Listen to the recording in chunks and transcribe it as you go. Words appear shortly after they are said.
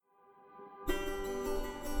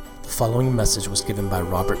following message was given by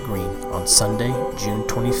Robert Greene on Sunday, June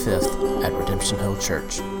 25th at Redemption Hill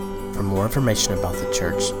Church. For more information about the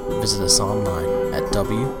church, visit us online at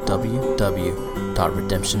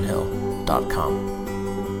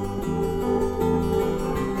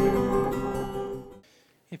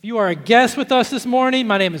www.redemptionhill.com. If you are a guest with us this morning,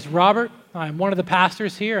 my name is Robert. I'm one of the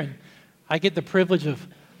pastors here, and I get the privilege of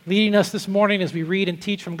leading us this morning as we read and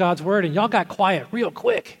teach from God's Word, and y'all got quiet real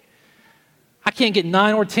quick. I can't get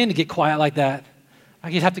 9 or 10 to get quiet like that.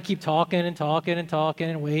 I just have to keep talking and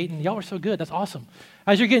wait, and y'all are so good. That's awesome.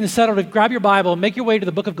 As you're getting settled, grab your Bible and make your way to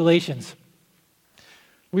the book of Galatians.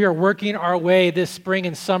 We are working our way this spring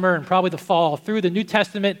and summer and probably the fall through the New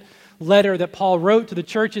Testament letter that Paul wrote to the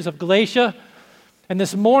churches of Galatia. And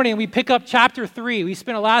this morning, we pick up chapter 3. We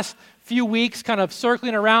spent the last few weeks kind of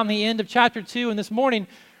circling around the end of chapter 2, and this morning,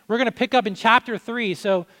 we're going to pick up in chapter 3.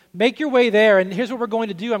 So make your way there, and here's what we're going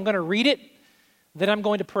to do. I'm going to read it, then I'm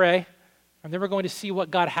going to pray, and then we're going to see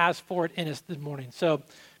what God has for it in us this morning. So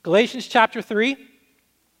Galatians chapter 3,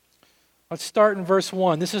 let's start in verse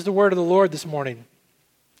 1. This is the word of the Lord this morning.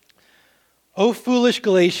 O foolish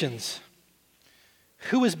Galatians,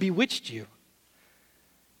 who has bewitched you?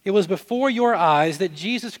 It was before your eyes that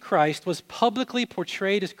Jesus Christ was publicly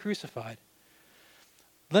portrayed as crucified.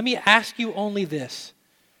 Let me ask you only this.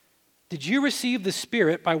 Did you receive the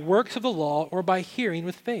Spirit by works of the law or by hearing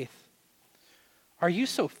with faith? Are you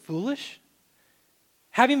so foolish?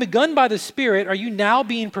 Having begun by the Spirit, are you now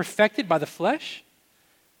being perfected by the flesh?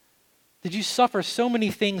 Did you suffer so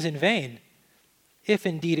many things in vain, if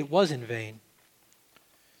indeed it was in vain?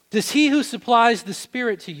 Does he who supplies the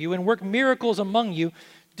Spirit to you and work miracles among you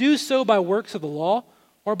do so by works of the law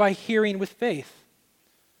or by hearing with faith?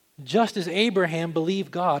 Just as Abraham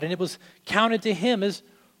believed God, and it was counted to him as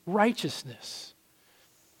righteousness.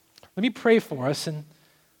 Let me pray for us, and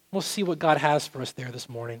we'll see what God has for us there this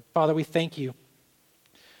morning. Father, we thank you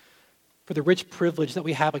for the rich privilege that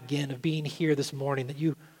we have again of being here this morning, that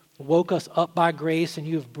you woke us up by grace and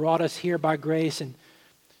you have brought us here by grace, and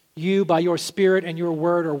you, by your Spirit and your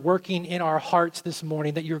word, are working in our hearts this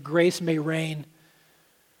morning, that your grace may reign,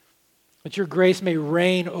 that your grace may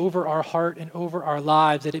reign over our heart and over our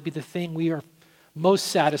lives, that it be the thing we are most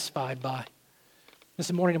satisfied by.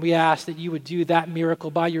 This morning we ask that you would do that miracle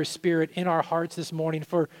by your Spirit in our hearts this morning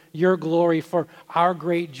for your glory, for our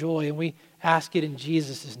great joy, and we ask it in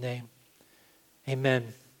Jesus' name. Amen.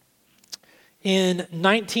 In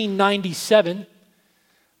 1997,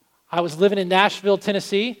 I was living in Nashville,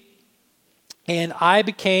 Tennessee, and I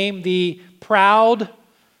became the proud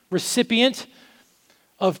recipient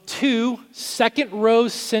of 2 second-row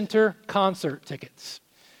center concert tickets.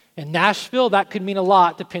 In Nashville, that could mean a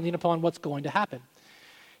lot depending upon what's going to happen.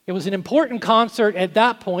 It was an important concert at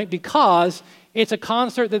that point because it's a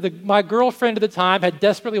concert that my girlfriend at the time had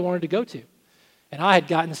desperately wanted to go to, and I had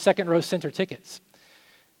gotten second-row center tickets.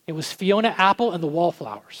 It was Fiona Apple and the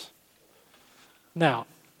Wallflowers. Now,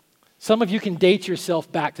 some of you can date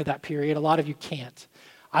yourself back to that period. A lot of you can't.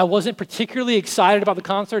 I wasn't particularly excited about the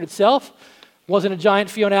concert itself. Wasn't a giant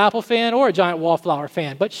Fiona Apple fan or a giant Wallflower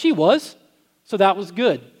fan, but she was, so that was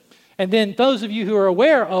good. And then those of you who are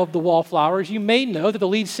aware of the Wallflowers, you may know that the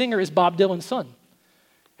lead singer is Bob Dylan's son.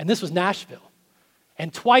 And this was Nashville.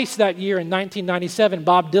 And twice that year in 1997,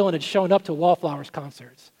 Bob Dylan had shown up to Wallflowers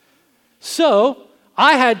concerts. So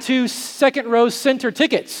I had 2 second-row center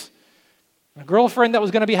tickets. A girlfriend that was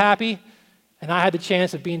going to be happy, and I had the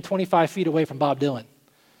chance of being 25 feet away from Bob Dylan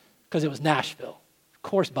because it was Nashville. Of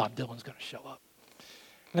course Bob Dylan's going to show up.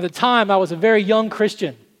 And at the time, I was a very young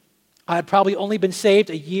Christian. I had probably only been saved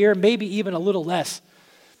a year, maybe even a little less.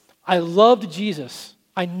 I loved Jesus.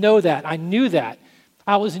 I know that. I knew that.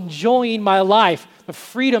 I was enjoying my life, the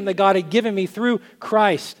freedom that God had given me through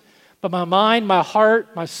Christ. But my mind, my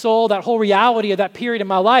heart, my soul, that whole reality of that period in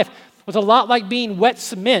my life was a lot like being wet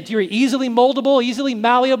cement. You're easily moldable, easily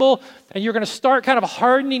malleable, and you're going to start kind of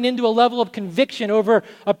hardening into a level of conviction over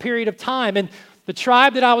a period of time. And the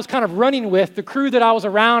tribe that I was kind of running with, the crew that I was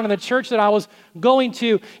around, and the church that I was going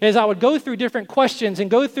to, is I would go through different questions and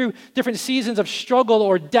go through different seasons of struggle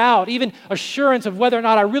or doubt, even assurance of whether or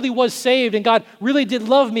not I really was saved and God really did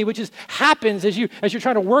love me, which happens as you're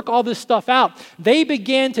trying to work all this stuff out. They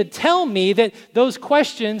began to tell me that those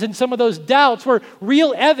questions and some of those doubts were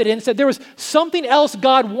real evidence that there was something else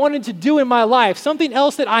God wanted to do in my life, something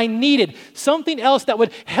else that I needed, something else that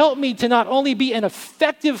would help me to not only be an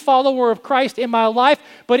effective follower of Christ in my life,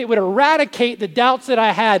 but it would eradicate the doubts that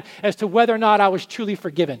I had as to whether or not I was truly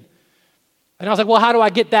forgiven. And I was like, well, how do I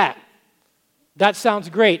get that? That sounds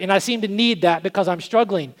great. And I seem to need that because I'm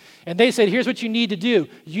struggling. And they said, here's what you need to do.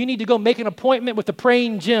 You need to go make an appointment with the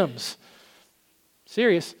praying Jims.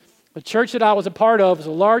 Serious. The church that I was a part of was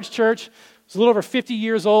a large church. It was a little over 50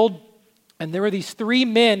 years old. And there were these three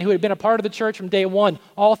men who had been a part of the church from day one.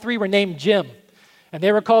 All three were named Jim. And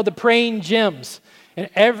they were called the Praying Jims. And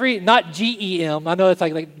not G-E-M, I know it's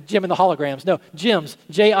like Jim and the holograms. No, Jims,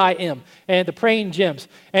 J-I-M, and the Praying Jims.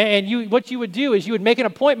 And what you would do is you would make an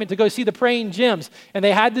appointment to go see the Praying Jims. And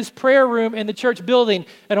they had this prayer room in the church building.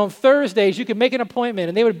 And on Thursdays, you could make an appointment.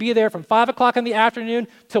 And they would be there from 5 o'clock in the afternoon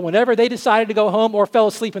till whenever they decided to go home or fell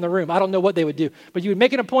asleep in the room. I don't know what they would do. But you would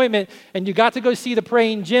make an appointment, and you got to go see the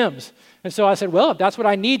Praying Jims. And so I said, well, if that's what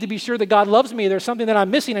I need to be sure that God loves me, there's something that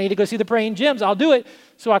I'm missing, I need to go see the Praying Jims, I'll do it.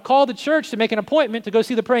 So I called the church to make an appointment to go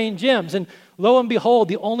see the Praying Jims. And lo and behold,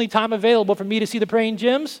 the only time available for me to see the Praying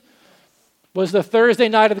Jims was the Thursday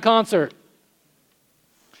night of the concert.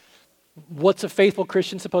 What's a faithful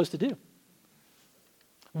Christian supposed to do?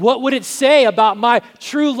 What would it say about my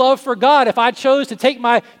true love for God if I chose to take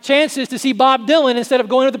my chances to see Bob Dylan instead of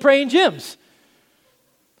going to the Praying Jims?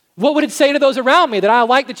 What would it say to those around me, that I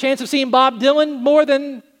like the chance of seeing Bob Dylan more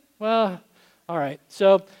than, well, all right.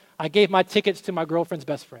 So I gave my tickets to my girlfriend's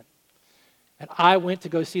best friend. And I went to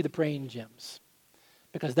go see the Praying Jims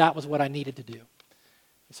because that was what I needed to do.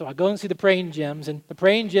 So I go and see the Praying Jims, and the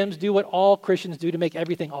Praying Jims do what all Christians do to make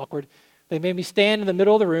everything awkward. They made me stand in the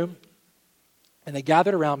middle of the room, and they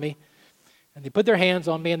gathered around me, and they put their hands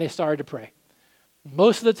on me, and they started to pray.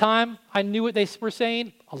 Most of the time, I knew what they were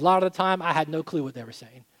saying. A lot of the time, I had no clue what they were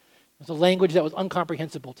saying. It was a language that was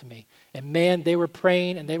incomprehensible to me. And man, they were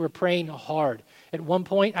praying, and they were praying hard. At one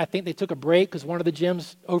point, I think they took a break because one of the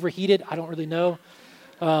gyms overheated. I don't really know.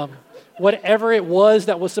 Whatever it was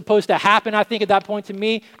that was supposed to happen, I think at that point to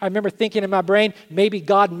me, I remember thinking in my brain, maybe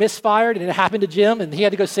God misfired and it happened to Jim and he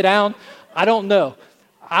had to go sit down. I don't know.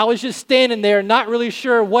 I was just standing there, not really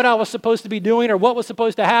sure what I was supposed to be doing or what was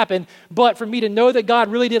supposed to happen, but for me to know that God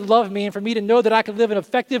really did love me and for me to know that I could live an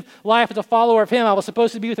effective life as a follower of Him, I was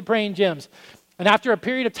supposed to be with the Praying Jims. And after a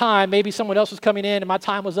period of time, maybe someone else was coming in and my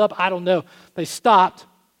time was up, I don't know. They stopped,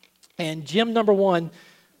 and Jim number one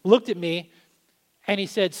looked at me and he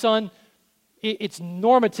said, son, it's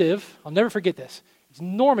normative, I'll never forget this, it's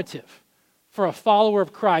normative for a follower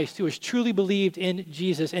of Christ who has truly believed in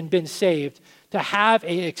Jesus and been saved to have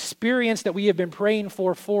an experience that we have been praying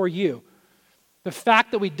for you. The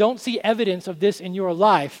fact that we don't see evidence of this in your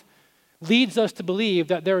life leads us to believe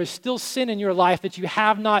that there is still sin in your life that you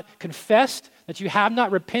have not confessed, that you have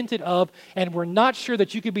not repented of, and we're not sure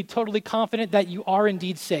that you could be totally confident that you are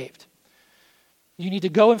indeed saved. You need to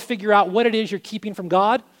go and figure out what it is you're keeping from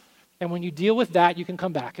God, and when you deal with that, you can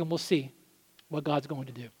come back and we'll see what God's going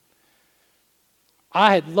to do.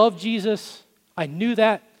 I had loved Jesus. I knew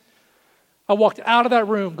that. I walked out of that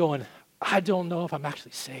room going, I don't know if I'm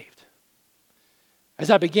actually saved. As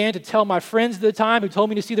I began to tell my friends at the time who told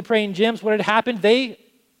me to see the Praying Jims what had happened, they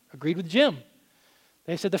agreed with Jim.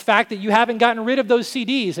 They said the fact that you haven't gotten rid of those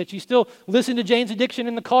CDs, that you still listen to Jane's Addiction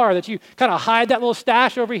in the car, that you kind of hide that little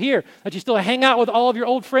stash over here, that you still hang out with all of your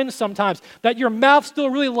old friends sometimes, that your mouth still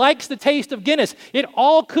really likes the taste of Guinness. It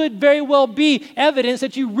all could very well be evidence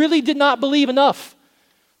that you really did not believe enough,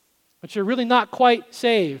 but you're really not quite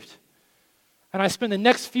saved. And I spent the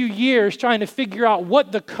next few years trying to figure out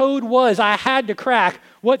what the code was I had to crack,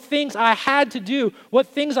 what things I had to do, what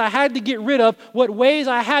things I had to get rid of, what ways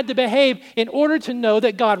I had to behave in order to know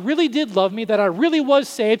that God really did love me, that I really was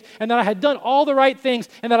saved, and that I had done all the right things,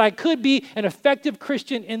 and that I could be an effective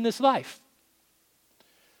Christian in this life.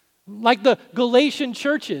 Like the Galatian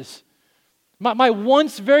churches, my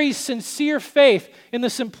once very sincere faith in the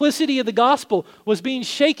simplicity of the gospel was being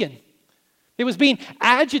shaken. It was being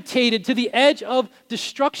agitated to the edge of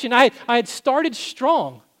destruction. I had started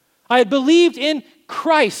strong. I had believed in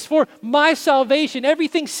Christ for my salvation.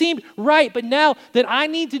 Everything seemed right, but now that I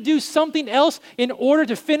need to do something else in order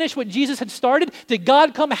to finish what Jesus had started, did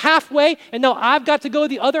God come halfway and now I've got to go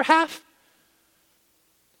the other half?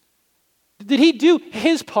 Did He do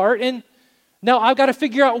His part and now I've got to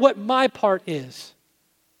figure out what my part is?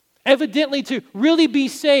 Evidently, to really be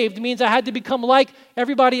saved means I had to become like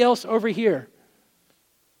everybody else over here.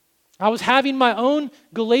 I was having my own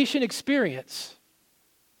Galatian experience.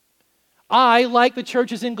 I, like the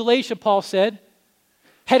churches in Galatia, Paul said,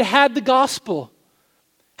 had the gospel,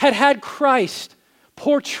 had Christ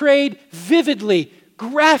portrayed vividly,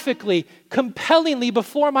 graphically, compellingly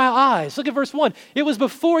before my eyes. Look at verse 1. It was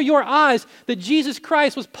before your eyes that Jesus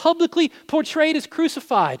Christ was publicly portrayed as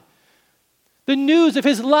crucified. The news of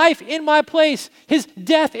his life in my place, his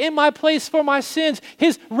death in my place for my sins,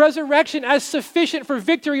 his resurrection as sufficient for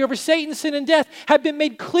victory over Satan, sin, and death had been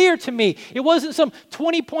made clear to me. It wasn't some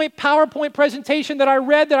 20-point PowerPoint presentation that I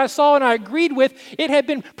read, that I saw, and I agreed with. It had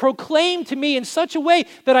been proclaimed to me in such a way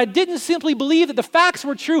that I didn't simply believe that the facts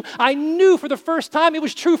were true. I knew for the first time it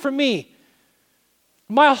was true for me.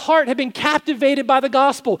 My heart had been captivated by the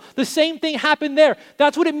gospel. The same thing happened there.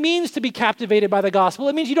 That's what it means to be captivated by the gospel.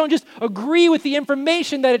 It means you don't just agree with the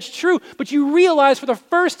information that it's true, but you realize for the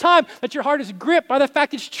first time that your heart is gripped by the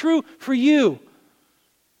fact it's true for you.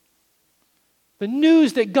 The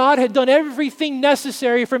news that God had done everything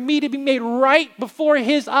necessary for me to be made right before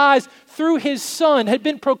his eyes through his Son had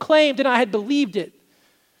been proclaimed, and I had believed it.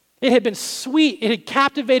 It had been sweet. It had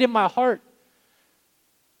captivated my heart.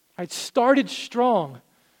 I'd started strong,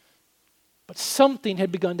 but something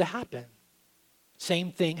had begun to happen.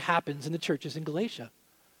 Same thing happens in the churches in Galatia.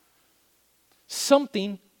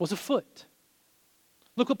 Something was afoot.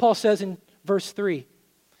 Look what Paul says in verse 3.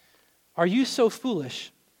 Are you so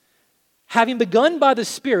foolish? Having begun by the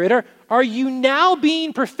Spirit, are you now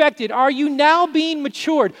being perfected? Are you now being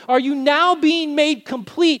matured? Are you now being made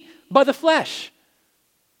complete by the flesh?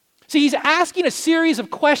 See, he's asking a series of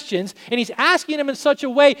questions, and he's asking them in such a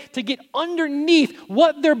way to get underneath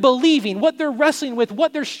what they're believing, what they're wrestling with,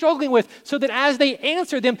 what they're struggling with, so that as they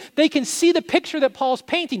answer them, they can see the picture that Paul's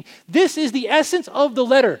painting. This is the essence of the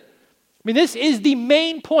letter. I mean, this is the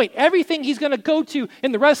main point. Everything he's going to go to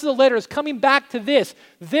in the rest of the letter is coming back to this.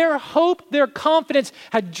 Their hope, their confidence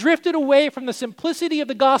had drifted away from the simplicity of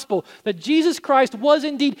the gospel, that Jesus Christ was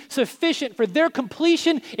indeed sufficient for their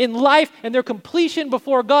completion in life and their completion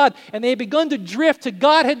before God. And they had begun to drift to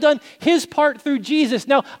God had done his part through Jesus.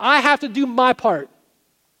 Now I have to do my part.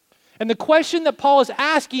 And the question that Paul is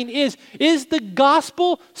asking is the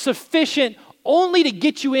gospel sufficient only to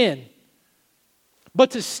get you in?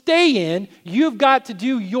 But to stay in, you've got to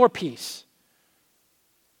do your piece.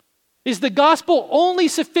 Is the gospel only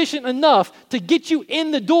sufficient enough to get you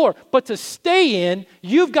in the door? But to stay in,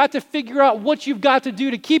 you've got to figure out what you've got to do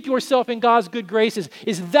to keep yourself in God's good graces.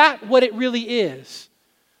 Is that what it really is?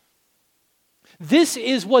 This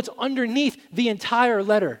is what's underneath the entire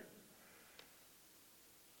letter.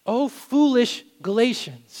 Oh, foolish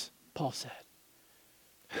Galatians, Paul said.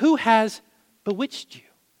 Who has bewitched you?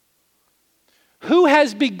 Who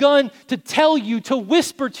has begun to tell you, to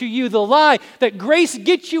whisper to you the lie that grace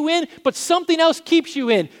gets you in, but something else keeps you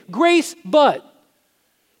in? Grace, but.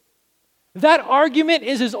 That argument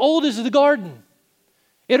is as old as the garden.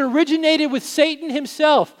 It originated with Satan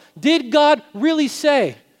himself. Did God really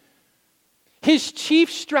say? His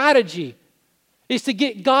chief strategy is to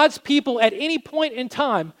get God's people at any point in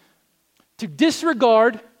time to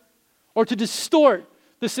disregard or to distort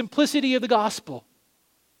the simplicity of the gospel.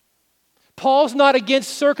 Paul's not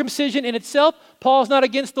against circumcision in itself. Paul's not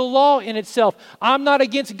against the law in itself. I'm not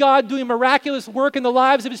against God doing miraculous work in the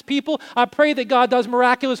lives of his people. I pray that God does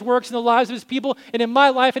miraculous works in the lives of his people and in my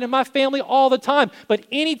life and in my family all the time. But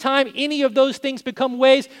anytime any of those things become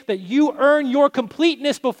ways that you earn your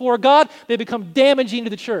completeness before God, they become damaging to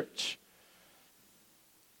the church.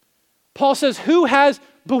 Paul says, who has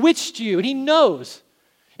bewitched you? And he knows.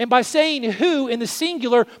 And by saying who in the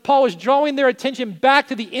singular, Paul is drawing their attention back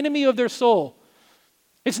to the enemy of their soul.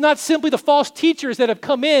 It's not simply the false teachers that have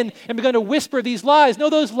come in and begun to whisper these lies. No,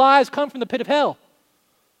 those lies come from the pit of hell.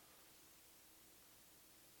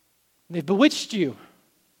 And they've bewitched you.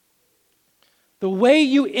 The way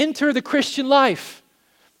you enter the Christian life,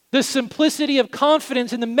 the simplicity of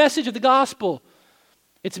confidence in the message of the gospel,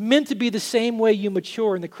 it's meant to be the same way you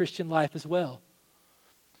mature in the Christian life as well.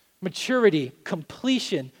 Maturity,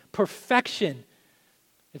 completion, perfection.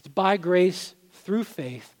 It's by grace, through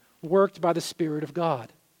faith, worked by the Spirit of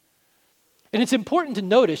God. And it's important to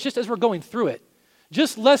notice, just as we're going through it,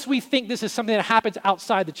 just lest we think this is something that happens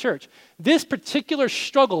outside the church, this particular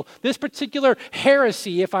struggle, this particular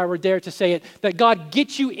heresy, if I were dare to say it, that God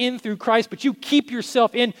gets you in through Christ, but you keep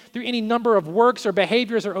yourself in through any number of works or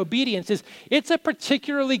behaviors or obediences, it's a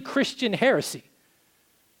particularly Christian heresy.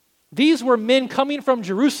 These were men coming from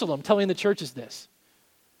Jerusalem telling the churches this.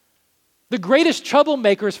 The greatest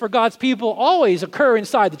troublemakers for God's people always occur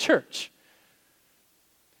inside the church.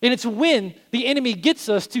 And it's when the enemy gets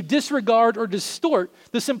us to disregard or distort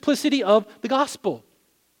the simplicity of the gospel.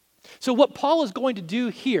 So what Paul is going to do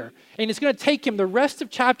here, and it's going to take him the rest of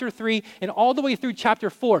chapter 3 and all the way through chapter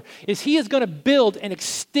 4, is he is going to build an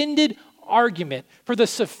extended argument for the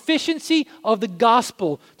sufficiency of the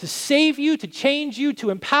gospel to save you, to change you, to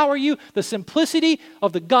empower you. The simplicity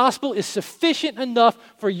of the gospel is sufficient enough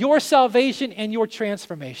for your salvation and your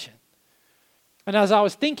transformation. And as I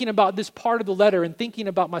was thinking about this part of the letter and thinking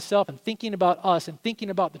about myself and thinking about us and thinking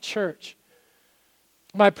about the church,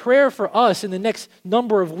 my prayer for us in the next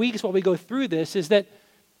number of weeks while we go through this is that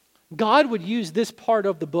God would use this part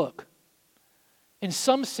of the book in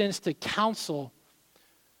some sense to counsel,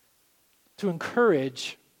 to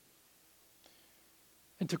encourage,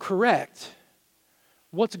 and to correct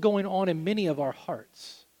what's going on in many of our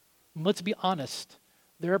hearts. And let's be honest,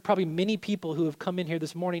 there are probably many people who have come in here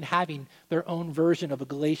this morning having their own version of a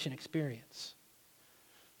Galatian experience.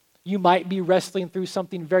 You might be wrestling through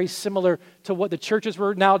something very similar to what the churches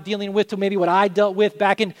were now dealing with, to maybe what I dealt with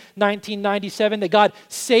back in 1997, that God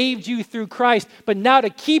saved you through Christ, but now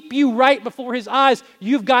to keep you right before His eyes,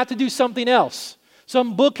 you've got to do something else.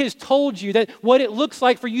 Some book has told you that what it looks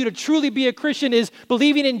like for you to truly be a Christian is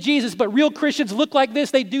believing in Jesus, but real Christians look like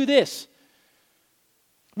this, they do this.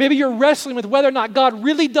 Maybe you're wrestling with whether or not God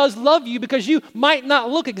really does love you because you might not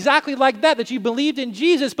look exactly like that you believed in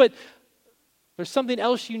Jesus, but there's something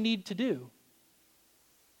else you need to do.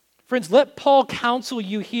 Friends, let Paul counsel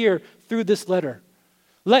you here through this letter.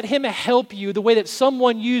 Let him help you the way that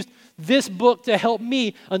someone used this book to help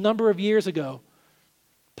me a number of years ago.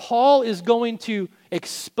 Paul is going to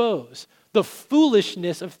expose the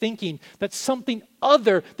foolishness of thinking that something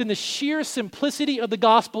other than the sheer simplicity of the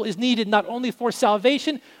gospel is needed not only for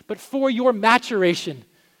salvation, but for your maturation,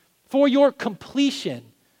 for your completion. And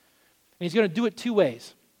he's going to do it two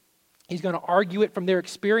ways. He's going to argue it from their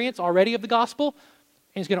experience already of the gospel,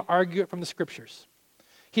 and he's going to argue it from the scriptures.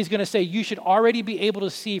 He's going to say you should already be able to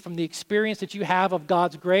see from the experience that you have of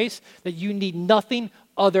God's grace that you need nothing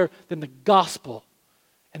other than the gospel.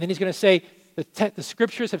 And then he's going to say the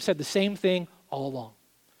scriptures have said the same thing all along.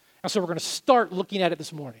 And so we're going to start looking at it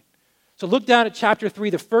this morning. So look down at chapter 3.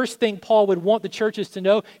 The first thing Paul would want the churches to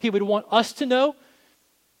know, he would want us to know,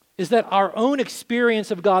 is that our own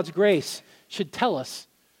experience of God's grace should tell us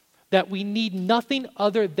that we need nothing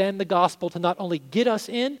other than the gospel to not only get us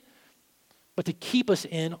in, but to keep us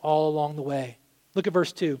in all along the way. Look at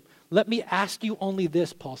verse 2. Let me ask you only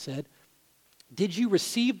this, Paul said. Did you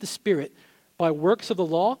receive the Spirit by works of the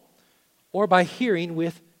law or by hearing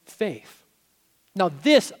with faith? Now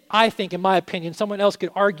this, I think, in my opinion, someone else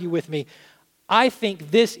could argue with me, I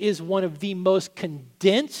think this is one of the most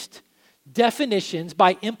condensed definitions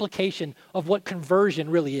by implication of what conversion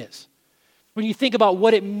really is. When you think about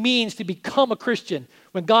what it means to become a Christian,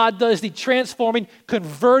 when God does the transforming,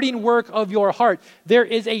 converting work of your heart, there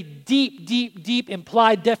is a deep, deep, deep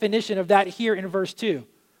implied definition of that here in verse 2.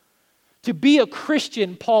 To be a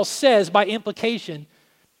Christian, Paul says by implication,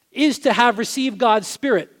 is to have received God's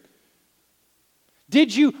Spirit.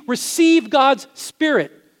 Did you receive God's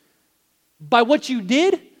Spirit by what you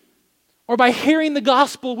did or by hearing the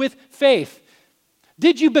gospel with faith?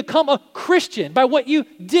 Did you become a Christian by what you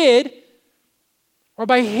did or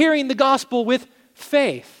by hearing the gospel with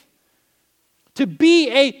faith? To be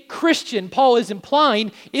a Christian, Paul is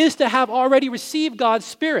implying, is to have already received God's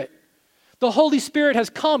Spirit. The Holy Spirit has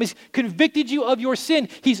come. He's convicted you of your sin.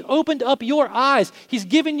 He's opened up your eyes. He's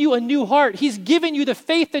given you a new heart. He's given you the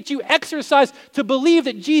faith that you exercise to believe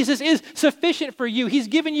that Jesus is sufficient for you. He's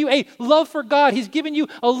given you a love for God. He's given you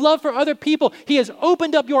a love for other people. He has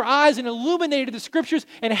opened up your eyes and illuminated the scriptures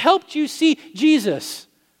and helped you see Jesus.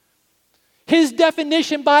 His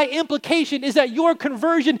definition by implication is that your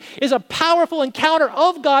conversion is a powerful encounter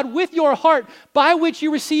of God with your heart by which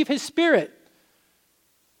you receive His Spirit.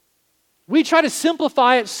 We try to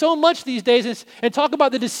simplify it so much these days and talk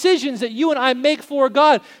about the decisions that you and I make for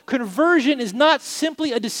God. Conversion is not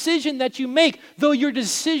simply a decision that you make, though your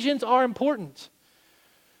decisions are important.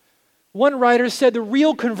 One writer said the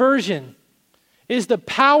real conversion is the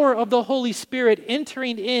power of the Holy Spirit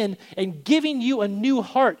entering in and giving you a new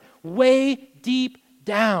heart way deep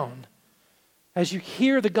down as you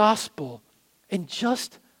hear the gospel and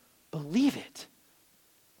just believe it.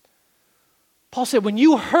 Paul said, when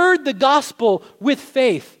you heard the gospel with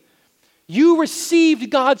faith, you received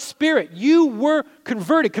God's Spirit. You were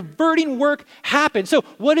converted. Converting work happened. So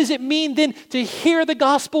what does it mean then to hear the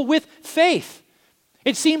gospel with faith?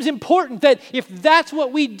 It seems important that if that's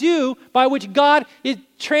what we do by which God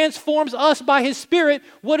transforms us by His Spirit,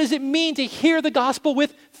 what does it mean to hear the gospel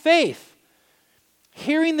with faith?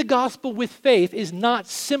 Hearing the gospel with faith is not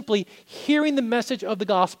simply hearing the message of the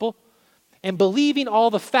gospel and believing all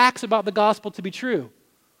the facts about the gospel to be true.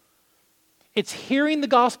 It's hearing the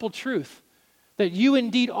gospel truth that you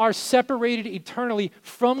indeed are separated eternally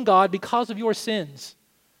from God because of your sins.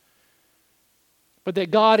 but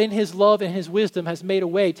that God in his love and his wisdom has made a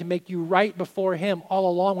way to make you right before him all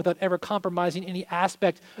along without ever compromising any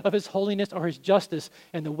aspect of his holiness or his justice.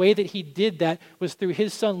 And the way that he did that was through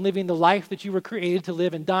his son living the life that you were created to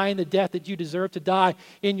live and dying the death that you deserve to die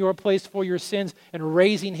in your place for your sins and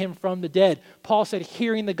raising him from the dead. Paul said,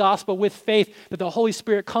 hearing the gospel with faith, that the Holy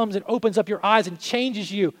Spirit comes and opens up your eyes and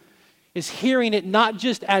changes you, is hearing it not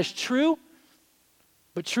just as true,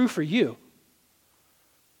 but true for you.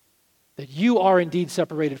 That you are indeed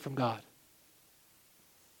separated from God.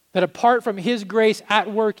 That apart from his grace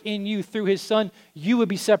at work in you through his son, you would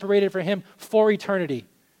be separated from him for eternity.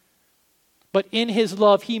 But in his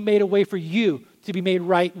love, he made a way for you to be made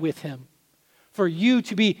right with him, for you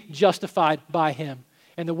to be justified by him.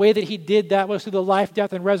 And the way that he did that was through the life,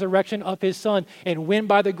 death, and resurrection of his son. And when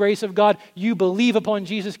by the grace of God, you believe upon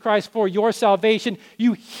Jesus Christ for your salvation,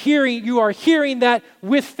 you are hearing that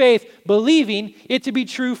with faith, believing it to be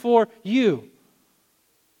true for you.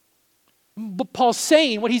 But Paul's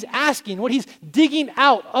saying, what he's asking, what he's digging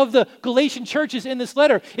out of the Galatian churches in this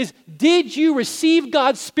letter is, did you receive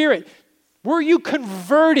God's Spirit? Were you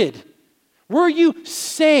converted? Were you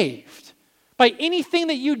saved by anything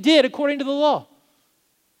that you did according to the law?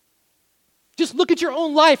 Just look at your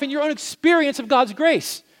own life and your own experience of God's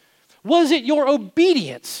grace. Was it your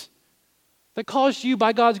obedience that caused you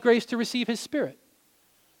by God's grace to receive his Spirit?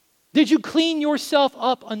 Did you clean yourself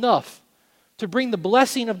up enough to bring the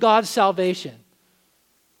blessing of God's salvation?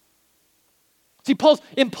 See, Paul's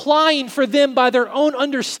implying for them by their own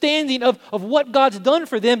understanding of what God's done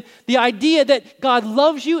for them, the idea that God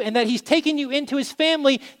loves you and that he's taken you into his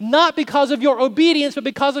family, not because of your obedience, but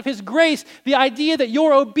because of his grace. The idea that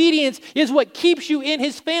your obedience is what keeps you in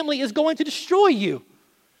his family is going to destroy you.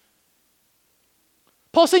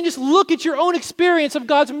 Paul's saying, just look at your own experience of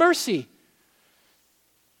God's mercy.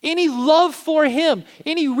 Any love for him,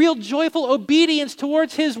 any real joyful obedience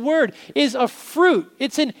towards his word is a fruit.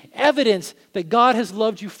 It's an evidence that God has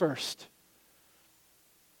loved you first.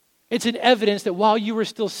 It's an evidence that while you were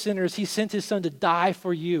still sinners, he sent his son to die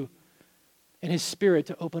for you and his Spirit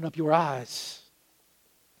to open up your eyes.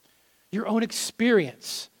 Your own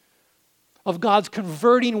experience of God's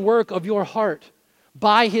converting work of your heart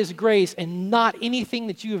by his grace and not anything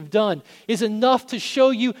that you have done is enough to show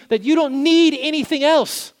you that you don't need anything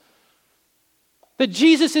else. That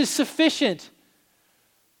Jesus is sufficient.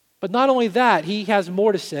 But not only that, he has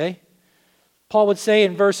more to say. Paul would say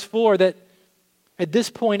in verse 4 that at this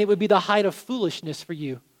point it would be the height of foolishness for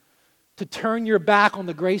you to turn your back on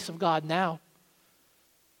the grace of God now.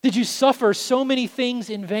 Did you suffer so many things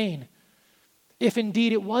in vain? If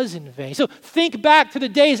indeed it was in vain. So think back to the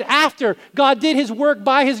days after God did his work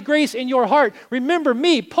by his grace in your heart. Remember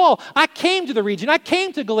me, Paul, I came to the region, I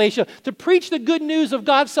came to Galatia to preach the good news of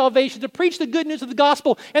God's salvation, to preach the good news of the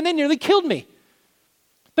gospel, and they nearly killed me.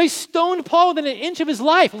 They stoned Paul within an inch of his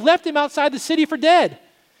life, left him outside the city for dead.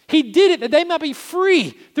 He did it that they might be free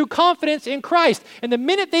through confidence in Christ. And the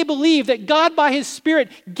minute they believed that God by his Spirit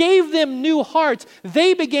gave them new hearts,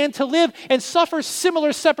 they began to live and suffer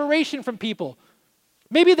similar separation from people.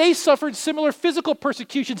 Maybe they suffered similar physical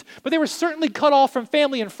persecutions, but they were certainly cut off from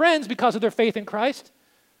family and friends because of their faith in Christ.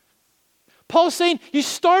 Paul's saying, you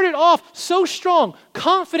started off so strong,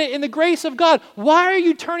 confident in the grace of God. Why are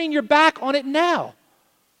you turning your back on it now?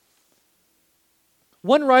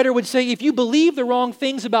 One writer would say, if you believe the wrong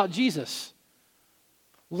things about Jesus,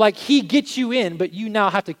 like he gets you in, but you now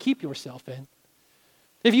have to keep yourself in.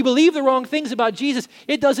 If you believe the wrong things about Jesus,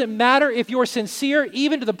 it doesn't matter if you're sincere,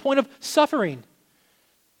 even to the point of suffering.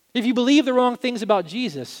 If you believe the wrong things about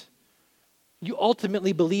Jesus, you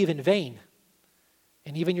ultimately believe in vain.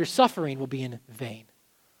 And even your suffering will be in vain.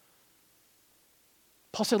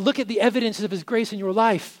 Paul said, look at the evidences of his grace in your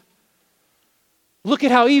life. Look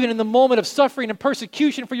at how even in the moment of suffering and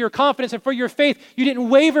persecution for your confidence and for your faith, you didn't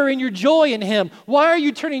waver in your joy in him. Why are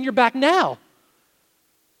you turning your back now?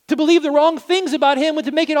 To believe the wrong things about him and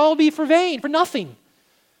to make it all be for vain, for nothing.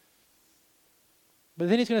 But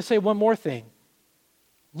then he's going to say one more thing.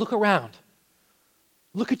 Look around.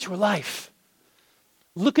 Look at your life.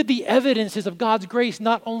 Look at the evidences of God's grace,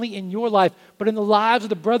 not only in your life, but in the lives of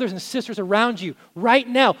the brothers and sisters around you. Right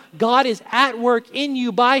now, God is at work in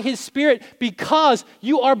you by his Spirit because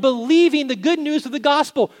you are believing the good news of the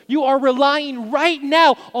gospel. You are relying right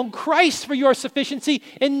now on Christ for your sufficiency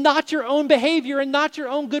and not your own behavior and not your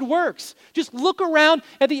own good works. Just look around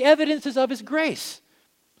at the evidences of his grace.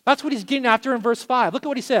 That's what he's getting after in verse 5. Look at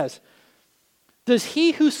what he says. Does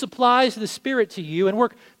he who supplies the Spirit to you and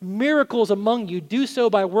work miracles among you do so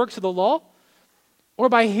by works of the law or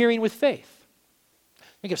by hearing with faith?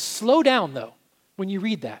 Slow down though when you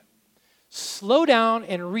read that. Slow down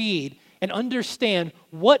and read and understand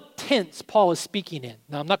what tense Paul is speaking in.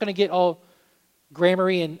 Now, I'm not going to get all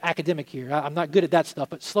grammary and academic here. I'm not good at that stuff,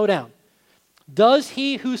 but slow down. Does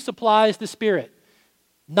he who supplies the Spirit,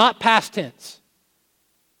 not past tense.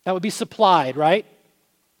 That would be supplied, right?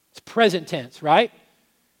 It's present tense, right?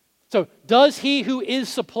 So, does he who is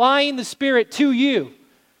supplying the Spirit to you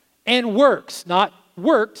and works, not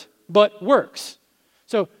worked, but works.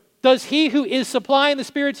 So, does he who is supplying the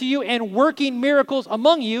Spirit to you and working miracles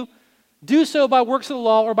among you do so by works of the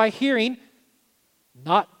law or by hearing,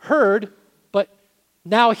 not heard, but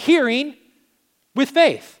now hearing with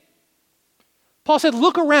faith? Paul said,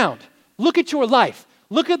 look around. Look at your life.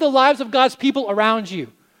 Look at the lives of God's people around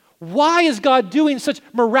you. Why is God doing such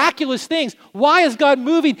miraculous things? Why is God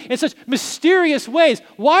moving in such mysterious ways?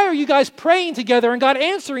 Why are you guys praying together and God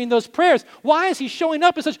answering those prayers? Why is he showing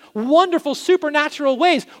up in such wonderful supernatural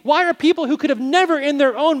ways? Why are people who could have never in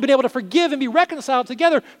their own been able to forgive and be reconciled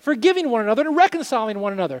together, forgiving one another and reconciling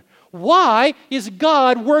one another? Why is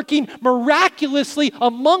God working miraculously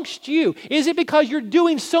amongst you? Is it because you're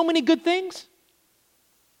doing so many good things?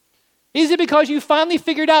 Is it because you finally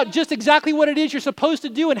figured out just exactly what it is you're supposed to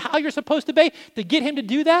do and how you're supposed to be to get him to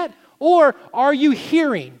do that? Or are you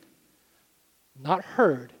hearing, not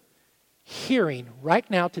heard, hearing right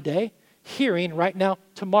now today, hearing right now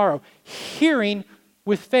tomorrow, hearing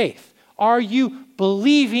with faith? Are you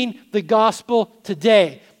believing the gospel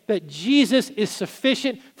today? That Jesus is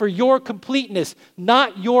sufficient for your completeness,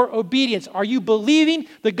 not your obedience. Are you believing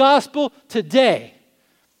the gospel today?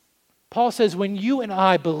 Paul says when you and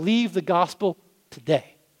I believe the gospel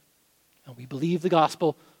today, and we believe the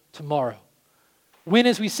gospel tomorrow, when,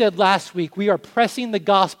 as we said last week, we are pressing the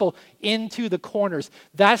gospel into the corners,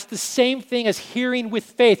 that's the same thing as hearing with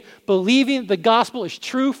faith, believing the gospel is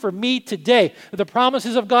true for me today. The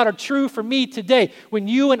promises of God are true for me today. When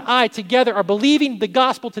you and I together are believing the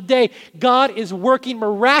gospel today, God is working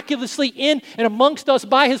miraculously in and amongst us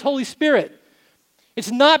by his Holy Spirit.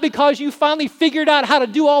 It's not because you finally figured out how to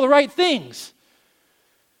do all the right things.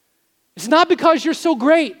 It's not because you're so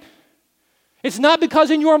great. It's not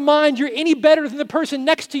because in your mind you're any better than the person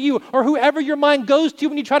next to you or whoever your mind goes to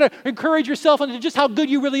when you try to encourage yourself into just how good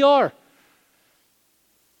you really are.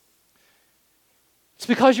 It's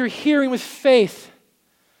because you're hearing with faith.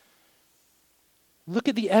 Look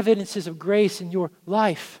at the evidences of grace in your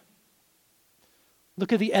life.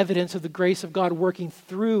 Look at the evidence of the grace of God working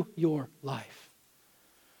through your life.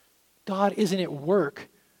 God isn't at work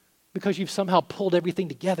because you've somehow pulled everything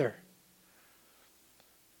together.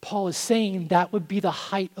 Paul is saying that would be the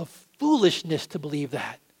height of foolishness to believe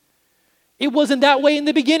that. It wasn't that way in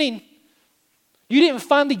the beginning. You didn't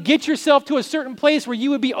finally get yourself to a certain place where you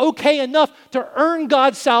would be okay enough to earn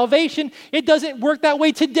God's salvation. It doesn't work that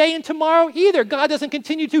way today and tomorrow either. God doesn't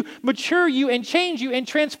continue to mature you and change you and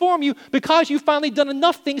transform you because you've finally done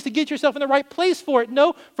enough things to get yourself in the right place for it.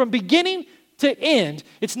 No, from beginning to end,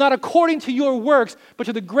 it's not according to your works, but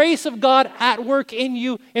to the grace of God at work in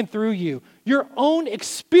you and through you. Your own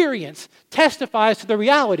experience testifies to the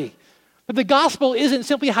reality that the gospel isn't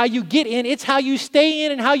simply how you get in, it's how you stay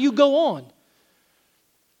in and how you go on.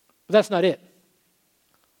 But that's not it.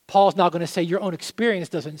 Paul's not going to say your own experience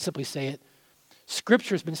doesn't simply say it.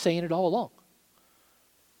 Scripture's been saying it all along.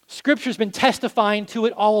 Scripture's been testifying to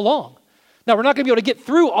it all along. Now, we're not going to be able to get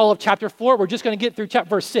through all of chapter 4. We're just going to get through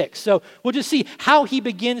verse 6. So we'll just see how he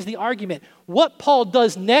begins the argument. What Paul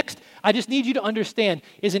does next, I just need you to understand,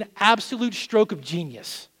 is an absolute stroke of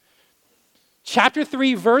genius. Chapter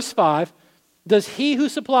 3, verse 5, does he who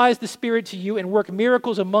supplies the Spirit to you and work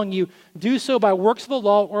miracles among you do so by works of the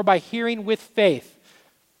law or by hearing with faith?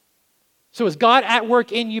 So is God at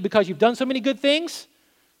work in you because you've done so many good things?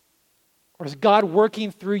 Or is God working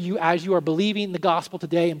through you as you are believing the gospel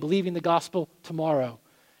today and believing the gospel tomorrow?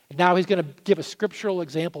 And now he's going to give a scriptural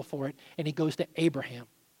example for it, and he goes to Abraham.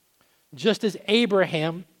 Just as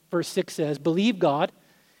Abraham, verse 6 says, believed God,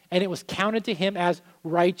 and it was counted to him as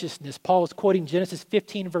righteousness. Paul is quoting Genesis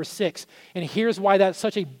 15, verse 6. And here's why that's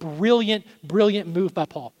such a brilliant, brilliant move by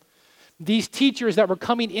Paul. These teachers that were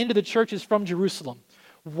coming into the churches from Jerusalem,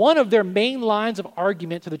 one of their main lines of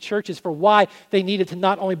argument to the churches for why they needed to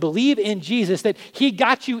not only believe in Jesus, that he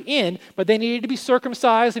got you in, but they needed to be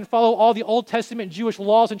circumcised and follow all the Old Testament Jewish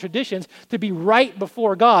laws and traditions to be right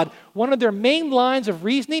before God. One of their main lines of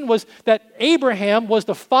reasoning was that Abraham was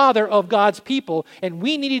the father of God's people, and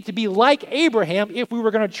we needed to be like Abraham if we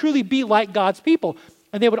were going to truly be like God's people.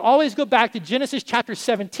 And they would always go back to Genesis chapter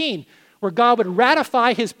 17, where God would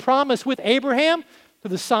ratify his promise with Abraham through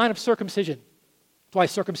the sign of circumcision. That's why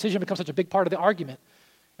circumcision becomes such a big part of the argument.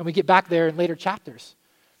 And we get back there in later chapters.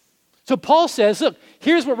 So Paul says, look,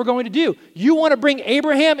 here's what we're going to do. You want to bring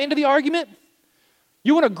Abraham into the argument?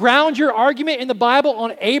 You want to ground your argument in the Bible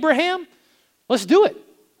on Abraham? Let's do it.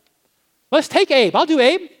 Let's take Abe. I'll do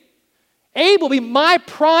Abe. Abe will be my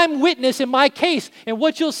prime witness in my case. And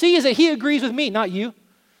what you'll see is that he agrees with me, not you.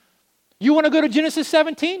 You want to go to Genesis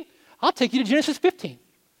 17? I'll take you to Genesis 15.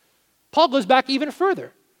 Paul goes back even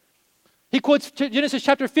further. He quotes Genesis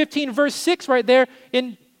chapter 15, verse 6 right there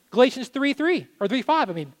in Galatians 3:3, or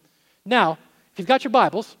 3:5, Now, if you've got your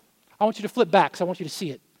Bibles, I want you to flip back because I want you to see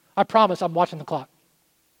it. I promise I'm watching the clock.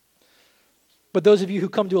 But those of you who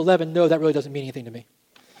come to 11 know that really doesn't mean anything to me.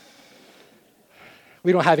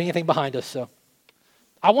 We don't have anything behind us, so.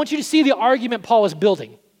 I want you to see the argument Paul is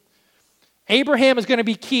building. Abraham is going to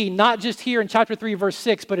be key, not just here in chapter 3, verse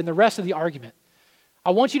 6, but in the rest of the argument. I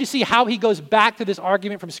want you to see how he goes back to this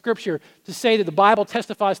argument from Scripture to say that the Bible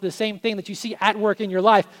testifies to the same thing that you see at work in your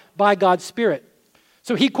life by God's Spirit.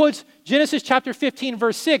 So he quotes Genesis chapter 15,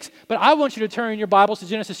 verse 6, but I want you to turn in your Bibles to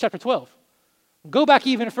Genesis chapter 12. Go back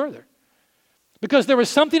even further. Because there was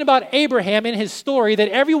something about Abraham in his story that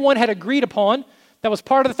everyone had agreed upon that was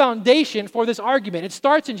part of the foundation for this argument. It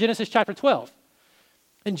starts in Genesis chapter 12.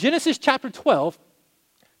 In Genesis chapter 12,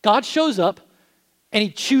 God shows up and he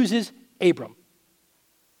chooses Abram.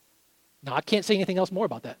 Now, I can't say anything else more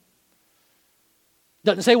about that.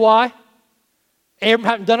 Doesn't say why. Abram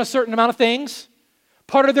hadn't done a certain amount of things.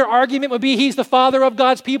 Part of their argument would be he's the father of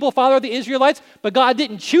God's people, father of the Israelites, but God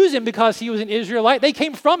didn't choose him because he was an Israelite. They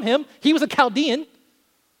came from him. He was a Chaldean.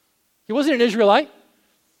 He wasn't an Israelite.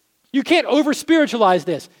 You can't over-spiritualize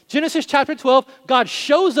this. Genesis chapter 12, God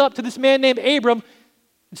shows up to this man named Abram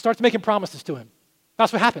and starts making promises to him.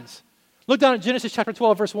 That's what happens. Look down at Genesis chapter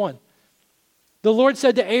 12, verse 1. The Lord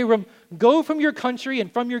said to Abram, "Go from your country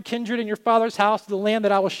and from your kindred and your father's house to the land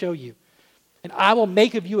that I will show you, and I will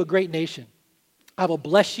make of you a great nation. I will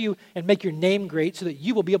bless you and make your name great so that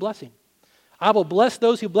you will be a blessing. I will bless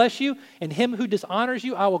those who bless you, and him who dishonors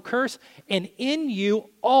you I will curse, and in you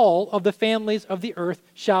all of the families of the earth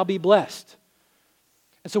shall be blessed."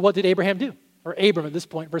 And so what did Abraham do? Or Abram at this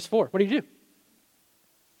point, verse 4. What did he do?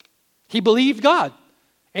 He believed God,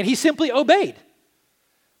 and he simply obeyed.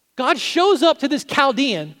 God shows up to this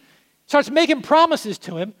Chaldean, starts making promises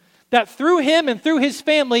to him that through him and through his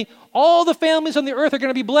family, all the families on the earth are going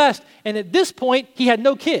to be blessed. And at this point, he had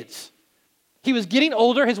no kids. He was getting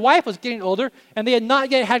older, his wife was getting older, and they had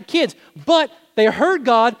not yet had kids. But they heard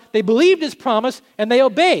God, they believed his promise, and they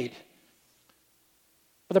obeyed.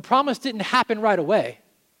 But the promise didn't happen right away.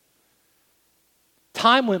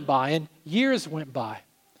 Time went by and years went by.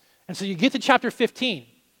 And so you get to chapter 15,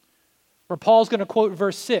 where Paul's going to quote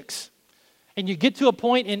verse 6. And you get to a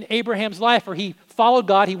point in Abraham's life where he followed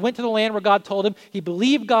God. He went to the land where God told him. He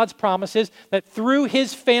believed God's promises that through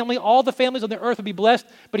his family, all the families on the earth would be blessed,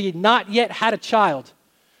 but he had not yet had a child.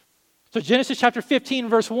 So Genesis chapter 15,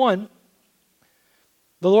 verse 1,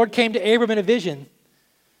 the Lord came to Abram in a vision.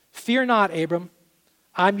 "Fear not, Abram.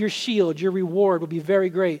 I'm your shield. Your reward will be very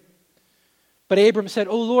great." But Abram said,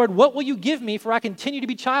 "O Lord, what will you give me? For I continue to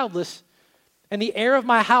be childless. And the heir of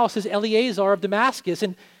my house is Eleazar of Damascus."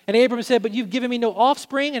 And Abram said, "But you've given me no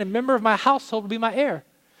offspring, and a member of my household will be my heir."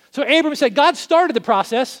 So Abram said, God started the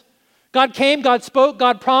process. God came, God spoke,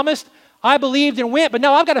 God promised. I believed and went, but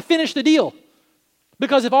now I've got to finish the deal.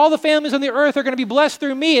 Because if all the families on the earth are going to be blessed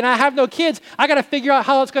through me and I have no kids, I got to figure out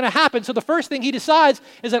how it's going to happen. So the first thing he decides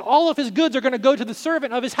is that all of his goods are going to go to the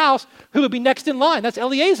servant of his house who would be next in line. That's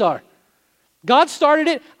Eleazar. God started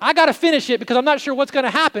it. I got to finish it because I'm not sure what's going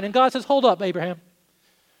to happen. And God says, hold up, Abraham.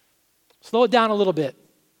 Slow it down a little bit.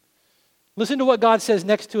 Listen to what God says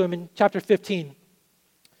next to him in chapter 15.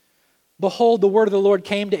 "Behold, the word of the Lord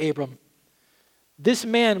came to Abram. This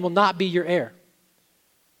man will not be your heir.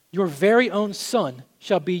 Your very own son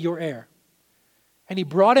shall be your heir." And he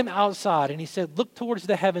brought him outside and he said, "Look towards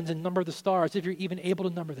the heavens and number the stars, if you're even able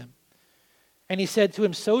to number them." And he said to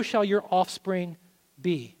him, "So shall your offspring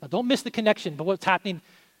be." Now don't miss the connection, but what's happening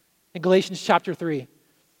in Galatians chapter 3.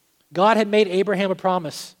 God had made Abraham a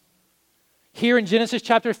promise. Here in Genesis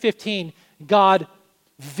chapter 15, God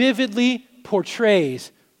vividly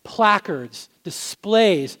portrays, placards,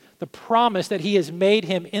 displays the promise that he has made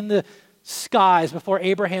him in the skies before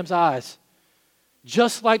Abraham's eyes.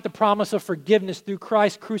 Just like the promise of forgiveness through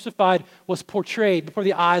Christ crucified was portrayed before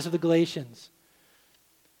the eyes of the Galatians.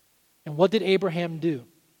 And what did Abraham do?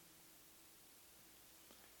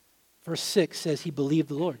 Verse 6 says he believed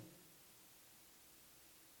the Lord.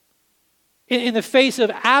 In the face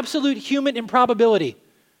of absolute human improbability,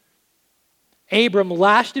 Abram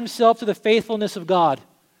lashed himself to the faithfulness of God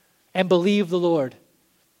and believed the Lord.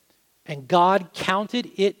 And God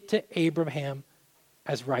counted it to Abraham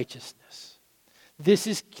as righteousness. This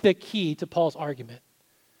is the key to Paul's argument.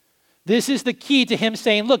 This is the key to him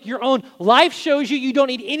saying, look, your own life shows you don't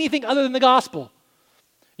need anything other than the gospel.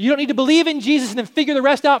 You don't need to believe in Jesus and then figure the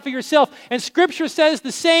rest out for yourself. And Scripture says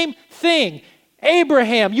the same thing.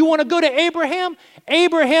 Abraham, you want to go to Abraham?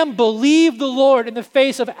 Abraham believed the Lord in the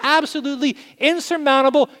face of absolutely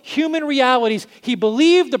insurmountable human realities. He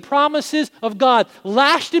believed the promises of God,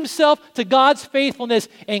 lashed himself to God's faithfulness,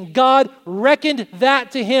 and God reckoned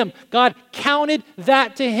that to him. God counted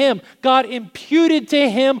that to him. God imputed to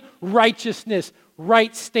him righteousness,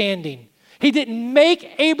 right standing. He didn't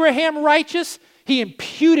make Abraham righteous. He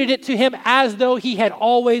imputed it to him as though he had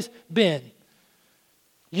always been.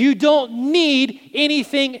 You don't need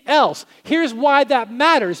anything else. Here's why that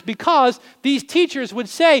matters. Because these teachers would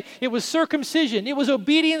say it was circumcision, it was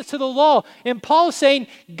obedience to the law. And Paul's saying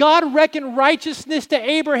God reckoned righteousness to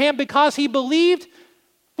Abraham because he believed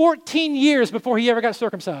 14 years before he ever got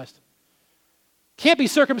circumcised. Can't be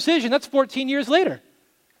circumcision, that's 14 years later.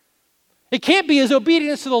 It can't be his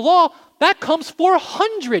obedience to the law, that comes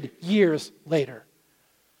 400 years later.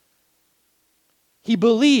 He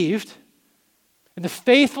believed in the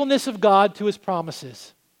faithfulness of God to his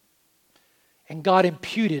promises. And God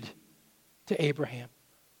imputed to Abraham,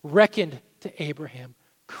 reckoned to Abraham,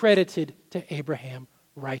 credited to Abraham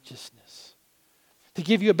righteousness. To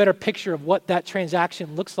give you a better picture of what that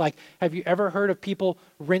transaction looks like, have you ever heard of people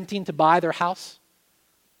renting to buy their house?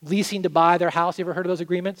 Leasing to buy their house? You ever heard of those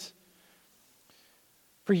agreements?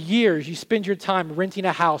 For years, you spend your time renting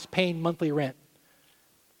a house, paying monthly rent.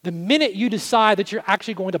 The minute you decide that you're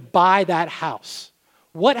actually going to buy that house,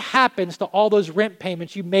 what happens to all those rent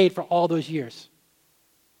payments you made for all those years?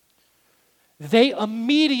 They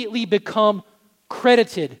immediately become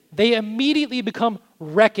credited. They immediately become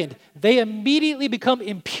reckoned. They immediately become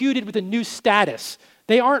imputed with a new status.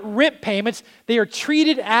 They aren't rent payments. They are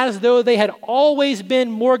treated as though they had always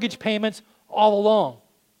been mortgage payments all along.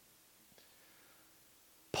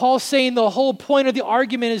 Paul's saying the whole point of the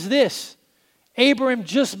argument is this. Abraham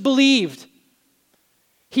just believed.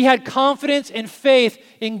 He had confidence and faith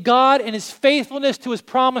in God and his faithfulness to his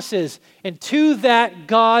promises. And to that,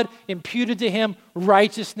 God imputed to him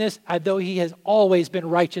righteousness, as though he has always been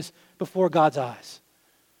righteous before God's eyes.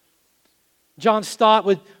 John Stott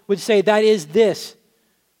would say that is this,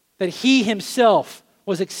 that he himself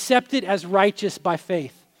was accepted as righteous by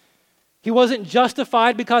faith. He wasn't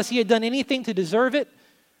justified because he had done anything to deserve it,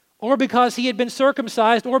 or because he had been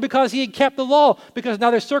circumcised, or because he had kept the law, because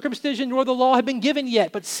neither circumcision nor the law had been given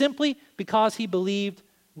yet, but simply because he believed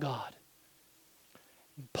God.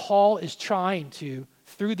 Paul is trying to,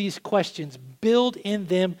 through these questions, build in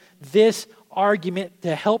them this argument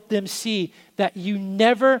to help them see that you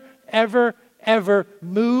never, ever, ever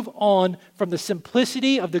move on from the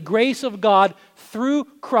simplicity of the grace of God through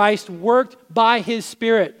Christ worked by his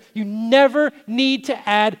Spirit. You never need to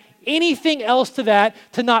add anything else to that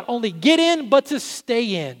to not only get in, but to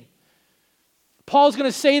stay in. Paul's going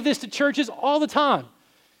to say this to churches all the time.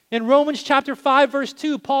 In Romans chapter 5, verse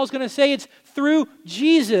 2, Paul's going to say it's through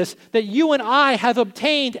Jesus that you and I have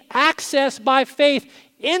obtained access by faith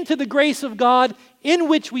into the grace of God in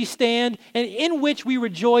which we stand and in which we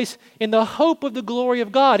rejoice in the hope of the glory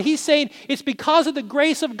of God. He's saying it's because of the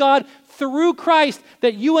grace of God through Christ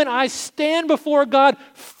that you and I stand before God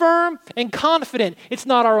firm and confident. It's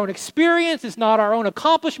not our own experience. It's not our own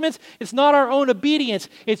accomplishments. It's not our own obedience.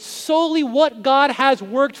 It's solely what God has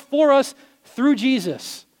worked for us through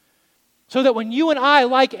Jesus. So that when you and I,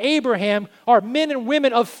 like Abraham, are men and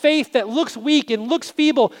women of faith that looks weak and looks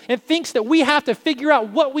feeble and thinks that we have to figure out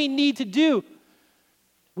what we need to do,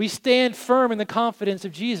 we stand firm in the confidence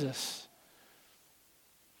of Jesus.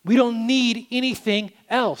 We don't need anything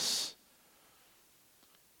else.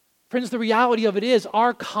 Friends, the reality of it is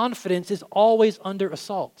our confidence is always under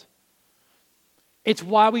assault. It's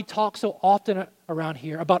why we talk so often around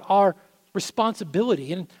here about our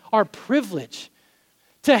responsibility and our privilege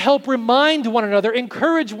to help remind one another,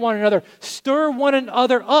 encourage one another, stir one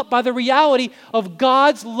another up by the reality of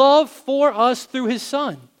God's love for us through his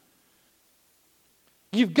Son.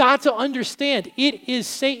 You've got to understand, it is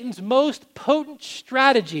Satan's most potent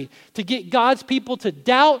strategy to get God's people to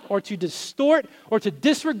doubt or to distort or to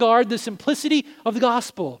disregard the simplicity of the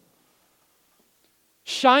gospel.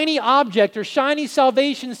 Shiny object or shiny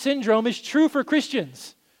salvation syndrome is true for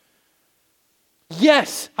Christians.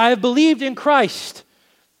 Yes, I have believed in Christ.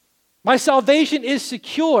 My salvation is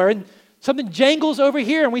secure, and something jangles over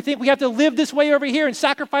here, and we think we have to live this way over here and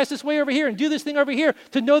sacrifice this way over here and do this thing over here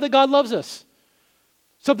to know that God loves us.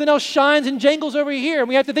 Something else shines and jangles over here, and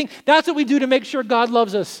we have to think that's what we do to make sure God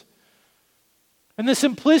loves us. And the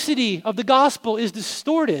simplicity of the gospel is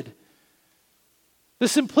distorted. The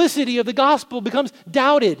simplicity of the gospel becomes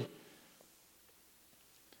doubted.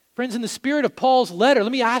 Friends, in the spirit of Paul's letter,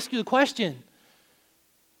 let me ask you the question.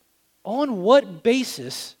 On what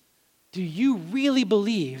basis do you really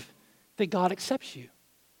believe that God accepts you?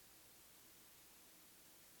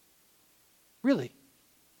 Really?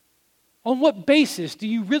 On what basis do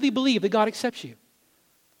you really believe that God accepts you?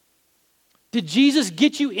 Did Jesus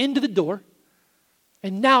get you into the door?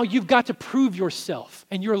 And now you've got to prove yourself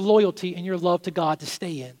and your loyalty and your love to God to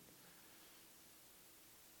stay in.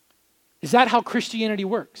 Is that how Christianity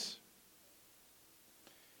works?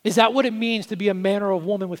 Is that what it means to be a man or a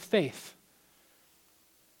woman with faith?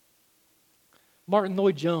 Martin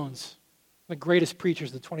Lloyd-Jones, the greatest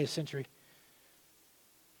preachers of the 20th century,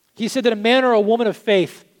 he said that a man or a woman of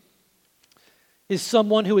faith is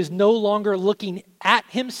someone who is no longer looking at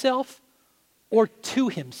himself or to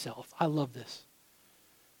himself. I love this.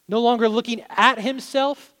 No longer looking at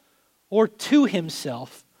himself or to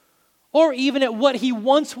himself, or even at what he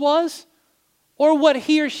once was or what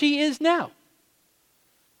he or she is now.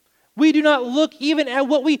 We do not look even at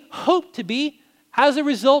what we hope to be as a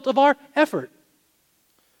result of our effort.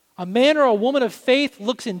 A man or a woman of faith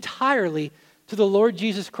looks entirely to the Lord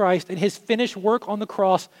Jesus Christ and his finished work on the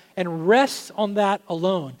cross and rests on that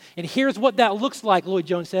alone. And here's what that looks like,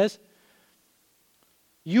 Lloyd-Jones says.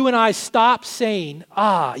 You and I stop saying,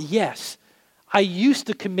 yes, I used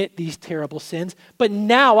to commit these terrible sins, but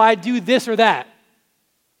now I do this or that.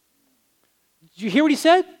 Did you hear what he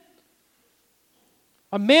said?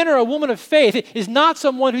 A man or a woman of faith is not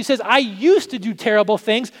someone who says, I used to do terrible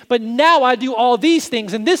things, but now I do all these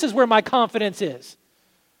things, and this is where my confidence is.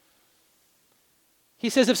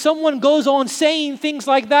 He says if someone goes on saying things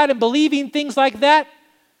like that and believing things like that,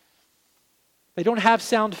 they don't have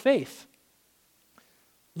sound faith.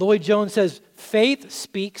 Lloyd-Jones says, faith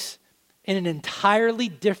speaks in an entirely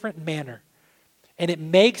different manner, and it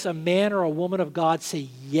makes a man or a woman of God say,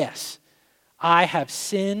 yes, I have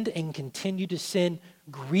sinned and continue to sin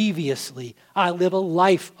grievously. I live a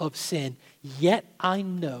life of sin, yet I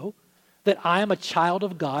know that I am a child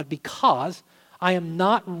of God because I am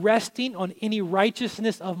not resting on any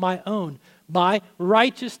righteousness of my own. My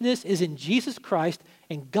righteousness is in Jesus Christ,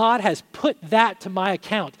 and God has put that to my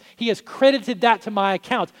account. He has credited that to my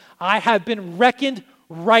account. I have been reckoned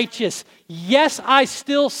righteous. Yes, I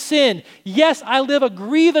still sin. Yes, I live a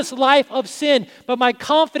grievous life of sin, but my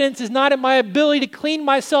confidence is not in my ability to clean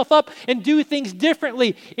myself up and do things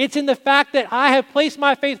differently. It's in the fact that I have placed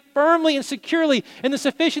my faith firmly and securely in the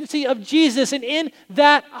sufficiency of Jesus, and in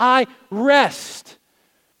that I rest.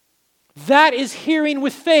 That is hearing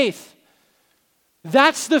with faith.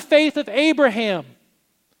 That's the faith of Abraham.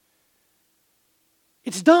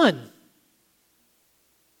 It's done.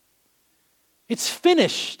 It's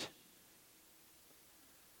finished.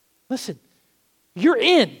 Listen, you're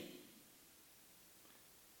in.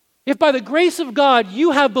 If by the grace of God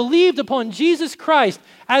you have believed upon Jesus Christ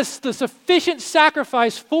as the sufficient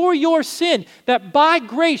sacrifice for your sin, that by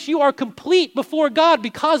grace you are complete before God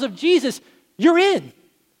because of Jesus, you're in.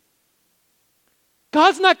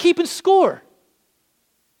 God's not keeping score.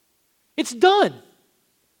 It's done.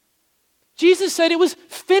 Jesus said it was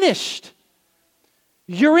finished.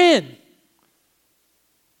 You're in.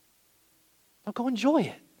 Now go enjoy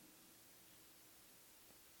it.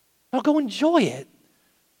 Now go enjoy it.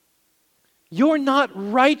 You're not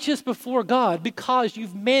righteous before God because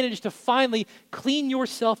you've managed to finally clean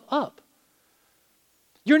yourself up.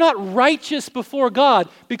 You're not righteous before God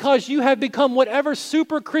because you have become whatever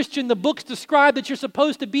super Christian the books describe that you're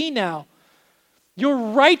supposed to be now. You're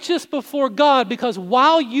righteous before God because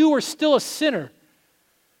while you were still a sinner,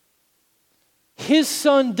 His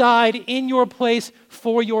Son died in your place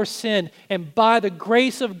for your sin. And by the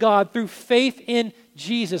grace of God, through faith in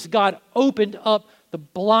Jesus, God opened up the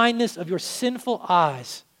blindness of your sinful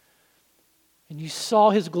eyes. And you saw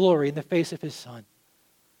His glory in the face of His Son.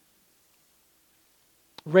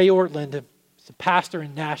 Ray Ortland is a pastor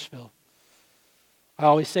in Nashville. I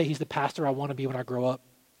always say he's the pastor I want to be when I grow up.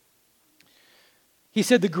 He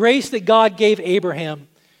said, the grace that God gave Abraham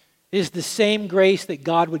is the same grace that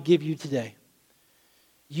God would give you today.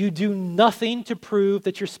 You do nothing to prove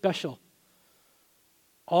that you're special.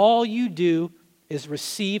 All you do is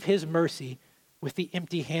receive His mercy with the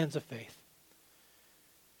empty hands of faith.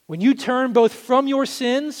 When you turn both from your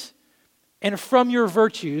sins and from your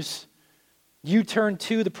virtues, you turn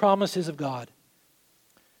to the promises of God.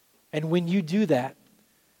 And when you do that,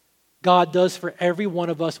 God does for every one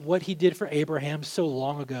of us what He did for Abraham so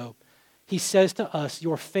long ago. He says to us,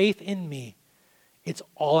 your faith in me, it's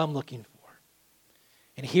all I'm looking for.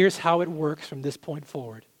 And here's how it works from this point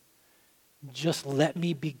forward. Just let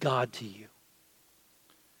me be God to you.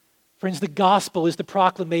 Friends, the gospel is the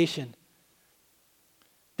proclamation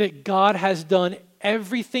that God has done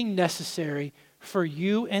everything necessary for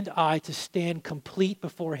you and I to stand complete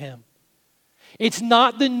before him. It's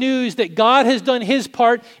not the news that God has done his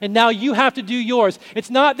part and now you have to do yours.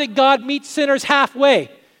 It's not that God meets sinners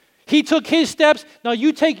halfway. He took his steps, now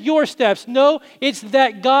you take your steps. No, it's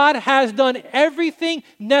that God has done everything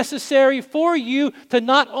necessary for you to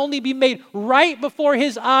not only be made right before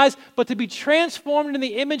his eyes, but to be transformed in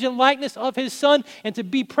the image and likeness of his Son and to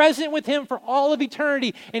be present with him for all of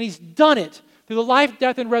eternity. And he's done it through the life,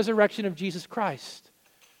 death, and resurrection of Jesus Christ.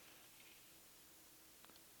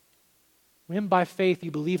 When by faith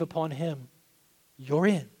you believe upon him, you're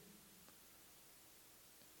in.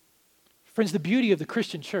 Friends, the beauty of the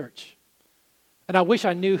Christian church, and I wish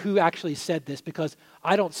I knew who actually said this because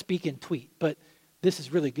I don't speak in tweet, but this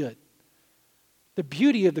is really good. The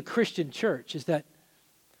beauty of the Christian church is that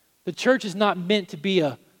the church is not meant to be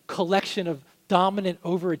a collection of dominant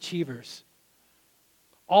overachievers,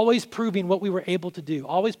 always proving what we were able to do,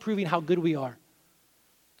 always proving how good we are,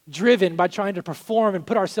 driven by trying to perform and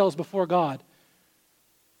put ourselves before God.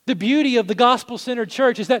 The beauty of the gospel-centered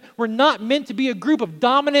church is that we're not meant to be a group of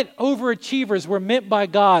dominant overachievers. We're meant by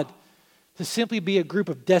God to simply be a group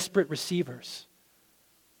of desperate receivers.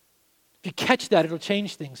 If you catch that, it'll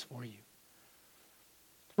change things for you.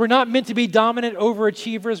 We're not meant to be dominant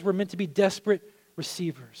overachievers. We're meant to be desperate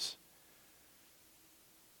receivers.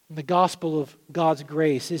 And the gospel of God's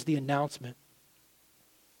grace is the announcement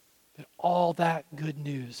that all that good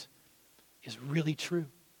news is really true.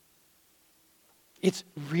 It's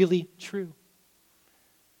really true.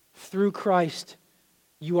 Through Christ,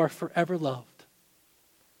 you are forever loved,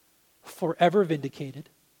 forever vindicated,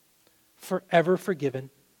 forever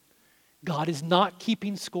forgiven. God is not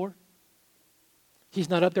keeping score. He's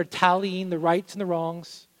not up there tallying the rights and the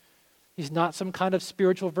wrongs. He's not some kind of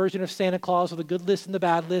spiritual version of Santa Claus with a good list and the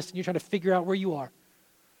bad list, and you're trying to figure out where you are.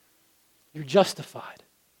 You're justified,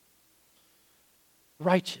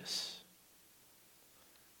 righteous.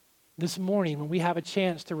 This morning, when we have a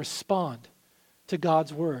chance to respond to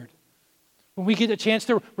God's word, when we get a chance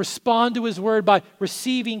to respond to his word by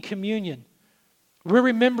receiving communion, we're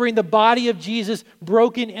remembering the body of Jesus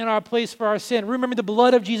broken in our place for our sin. Remember the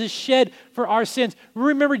blood of Jesus shed for our sins.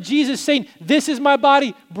 Remember Jesus saying, this is my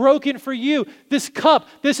body broken for you. This cup,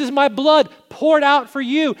 this is my blood poured out for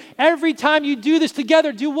you. Every time you do this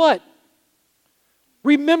together, do what?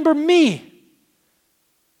 Remember me.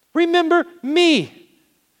 Remember me.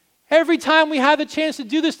 Every time we have the chance to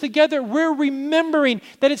do this together, we're remembering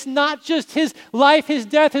that it's not just his life, his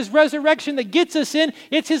death, his resurrection that gets us in.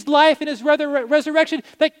 It's his life and his resurrection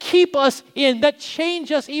that keep us in, that change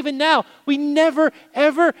us even now. We never,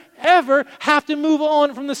 ever, ever have to move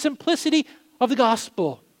on from the simplicity of the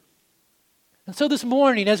gospel. And so this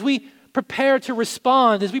morning, as we prepare to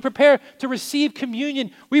respond, as we prepare to receive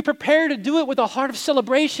communion, we prepare to do it with a heart of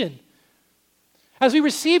celebration. As we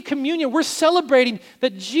receive communion, we're celebrating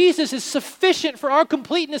that Jesus is sufficient for our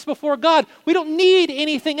completeness before God. We don't need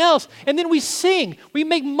anything else. And then we sing. We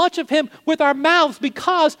make much of him with our mouths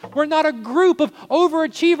because we're not a group of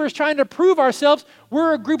overachievers trying to prove ourselves.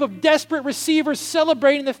 We're a group of desperate receivers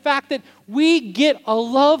celebrating the fact that we get a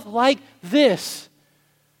love like this.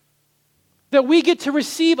 That we get to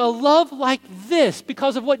receive a love like this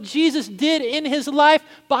because of what Jesus did in his life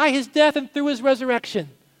by his death and through his resurrection.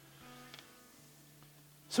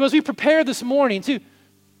 So as we prepare this morning to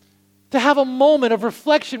have a moment of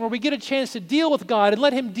reflection where we get a chance to deal with God and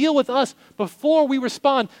let him deal with us before we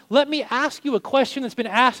respond, let me ask you a question that's been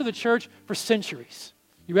asked of the church for centuries.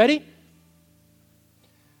 You ready?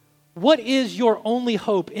 What is your only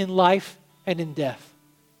hope in life and in death?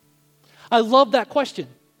 I love that question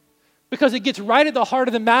because it gets right at the heart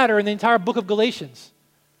of the matter in the entire book of Galatians.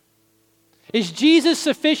 Is Jesus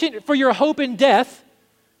sufficient for your hope in death?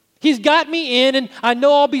 He's got me in, and I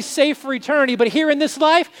know I'll be safe for eternity, but here in this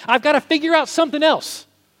life, I've got to figure out something else.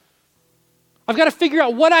 I've got to figure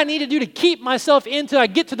out what I need to do to keep myself in till I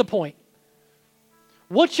get to the point.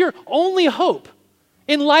 What's your only hope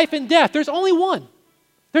in life and death? There's only one.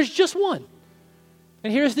 There's just one.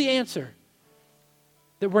 And here's the answer.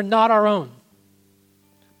 That we're not our own,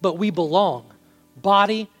 but we belong,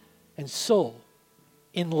 body and soul,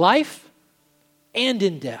 in life and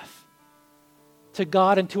in death, to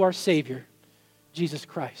God and to our Savior, Jesus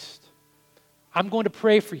Christ. I'm going to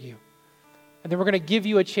pray for you. And then we're going to give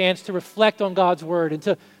you a chance to reflect on God's word and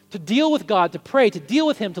to deal with God, to pray, to deal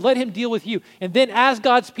with him, to let him deal with you. And then as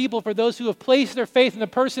God's people, for those who have placed their faith in the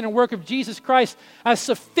person and work of Jesus Christ as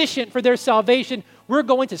sufficient for their salvation, we're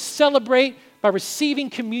going to celebrate by receiving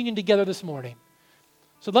communion together this morning.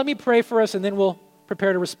 So let me pray for us, and then we'll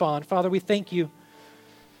prepare to respond. Father, we thank you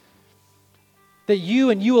that you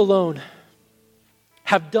and you alone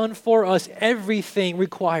have done for us everything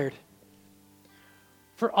required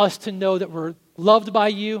for us to know that we're loved by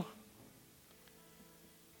you,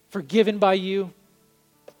 forgiven by you,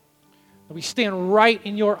 that we stand right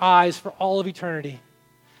in your eyes for all of eternity.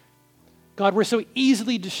 God, we're so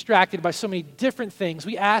easily distracted by so many different things.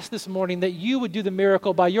 We ask this morning that you would do the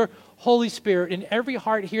miracle by your Holy Spirit in every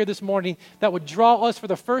heart here this morning that would draw us for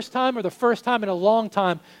the first time or the first time in a long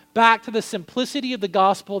time back to the simplicity of the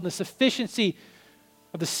gospel and the sufficiency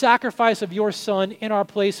of the sacrifice of your Son in our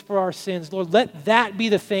place for our sins. Lord, let that be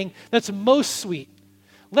the thing that's most sweet.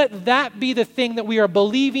 Let that be the thing that we are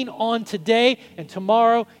believing on today and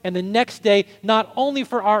tomorrow and the next day, not only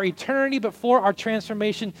for our eternity, but for our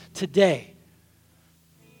transformation today.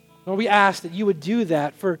 Lord, we ask that you would do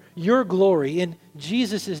that for your glory in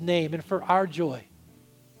Jesus' name and for our joy.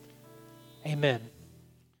 Amen.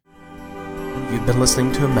 You've been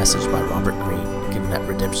listening to a message by Robert Greene given at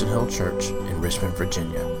Redemption Hill Church in Richmond,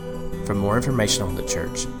 Virginia. For more information on the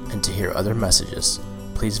church and to hear other messages,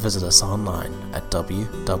 please visit us online at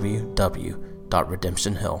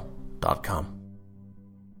www.redemptionhill.com.